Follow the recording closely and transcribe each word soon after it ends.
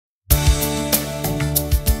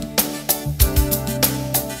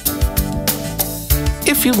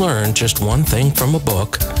If you learned just one thing from a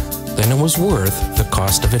book, then it was worth the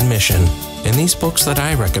cost of admission. In these books that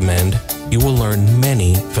I recommend, you will learn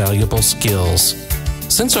many valuable skills.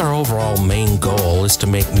 Since our overall main goal is to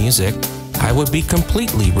make music, I would be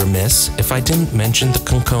completely remiss if I didn't mention the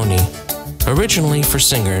conconi. Originally for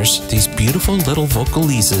singers, these beautiful little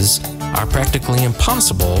vocalises are practically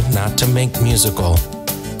impossible not to make musical.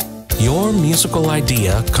 Your musical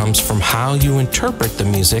idea comes from how you interpret the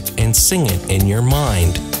music and sing it in your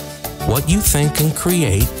mind. What you think and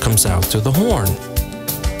create comes out through the horn.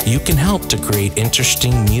 You can help to create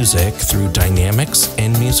interesting music through dynamics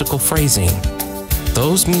and musical phrasing.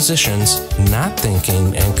 Those musicians not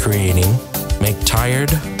thinking and creating make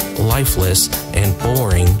tired, lifeless, and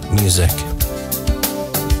boring music.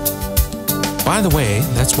 By the way,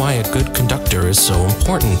 that's why a good conductor is so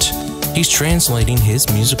important. He's translating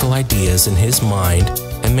his musical ideas in his mind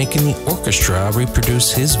and making the orchestra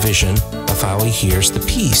reproduce his vision of how he hears the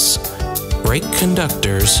piece. Great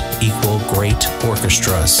conductors equal great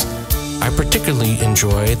orchestras. I particularly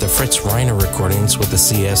enjoy the Fritz Reiner recordings with the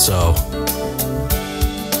CSO.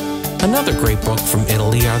 Another great book from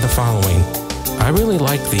Italy are the following. I really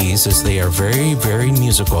like these as they are very, very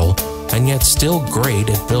musical and yet still great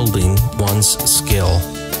at building one's skill.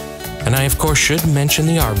 And I of course should mention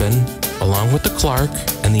the Arbin, along with the Clark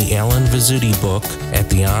and the Alan Vizzuti book at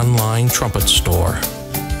the online Trumpet store.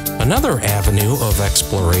 Another avenue of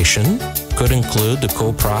exploration could include the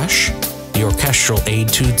Coprash, the Orchestral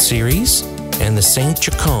Etude series, and the St.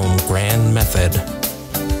 Jacome Grand Method.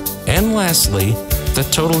 And lastly, the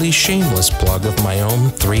totally shameless plug of my own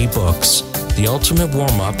 3 books, The Ultimate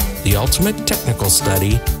Warm-Up, The Ultimate Technical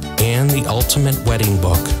Study, and The Ultimate Wedding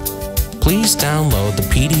Book. Please download the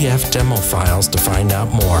PDF demo files to find out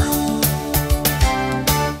more.